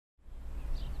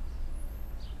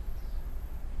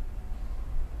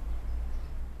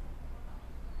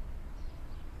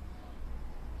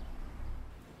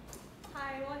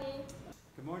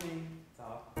Good morning. It's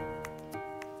off. How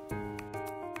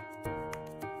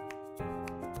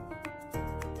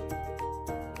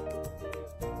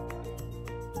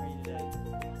are you today?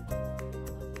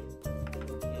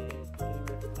 Getting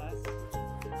ready for class?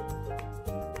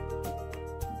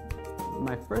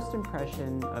 My first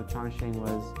impression of Chongqing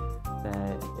was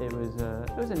that it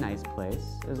was a nice place.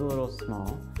 It was a little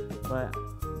small, but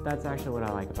that's actually what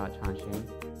I like about Chongqing.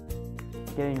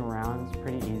 Getting around is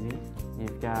pretty easy.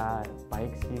 You've got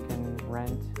bikes you can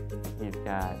rent. You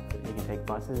can take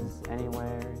buses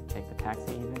anywhere, take the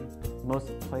taxi even.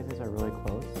 Most places are really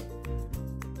close.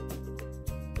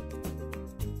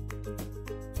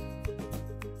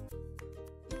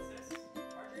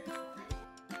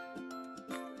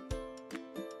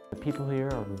 The people here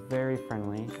are very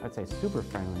friendly. I'd say super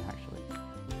friendly actually.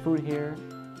 Food here,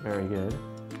 very good.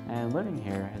 And living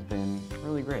here has been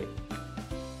really great.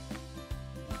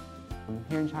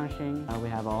 Here in Chongqing, we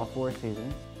have all 4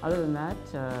 seasons. Other than that,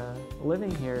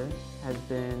 living here has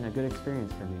been a good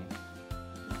experience for me.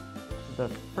 The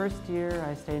first year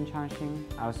I stayed in Chongqing,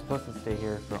 I was supposed to stay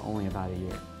here for only about a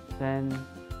year. Then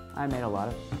I made a lot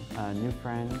of new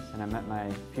friends, and I met my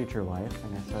future wife,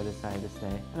 and so I decided to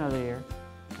stay another year,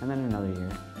 and then another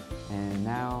year. And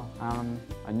now I'm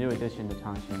a new addition to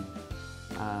Chongqing.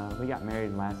 We got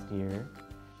married last year.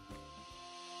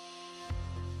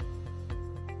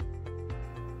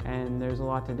 And there's a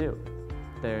lot to do.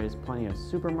 There's plenty of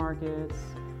supermarkets,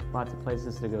 lots of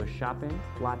places to go shopping,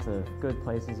 lots of good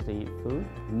places to eat food,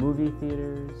 movie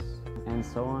theaters, and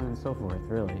so on and so forth,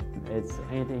 really. It's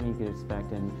anything you could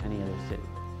expect in any other city.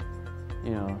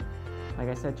 You know, like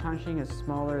I said, Chongqing is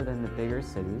smaller than the bigger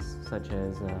cities, such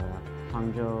as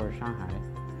Hangzhou or Shanghai,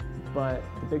 but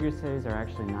the bigger cities are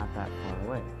actually not that far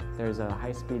away. There's a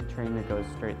high-speed train that goes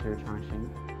straight through Chongqing.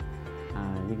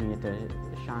 You can get to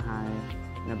Shanghai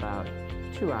in about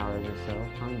 2 hours or so.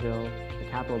 Hangzhou, the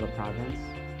capital of the province,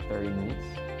 30 minutes.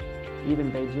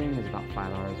 Even Beijing is about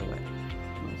 5 hours away.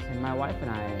 And my wife and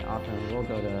I often will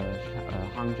go to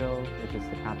Hangzhou, which is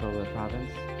the capital of the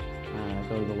province,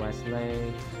 go to the West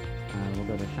Lake, we'll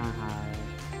go to Shanghai,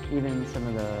 even some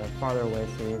of the farther away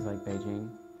cities like Beijing.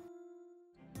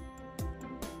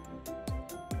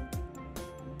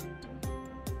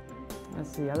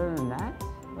 Let's see, other than that,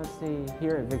 let's see,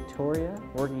 here at Victoria,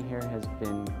 working here has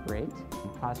been great.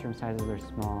 Classroom sizes are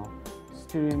small,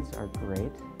 students are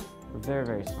great, very,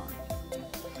 very smart.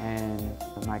 And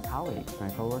my colleagues, my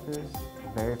coworkers,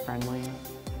 very friendly,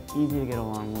 easy to get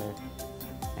along with,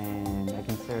 and I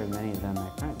consider many of them my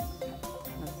friends.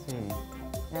 Let's see,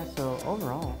 yeah, so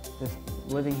overall, just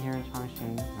living here in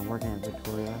Chongqing and working at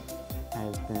Victoria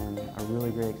has been a really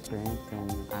great experience,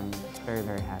 and I'm very,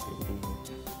 very happy to be here.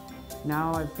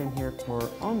 Now I've been here for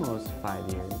almost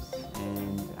 5 years,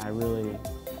 and I really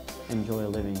enjoy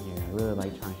living here. I really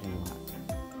like Chongqing a lot.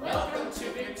 Welcome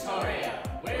to Victoria!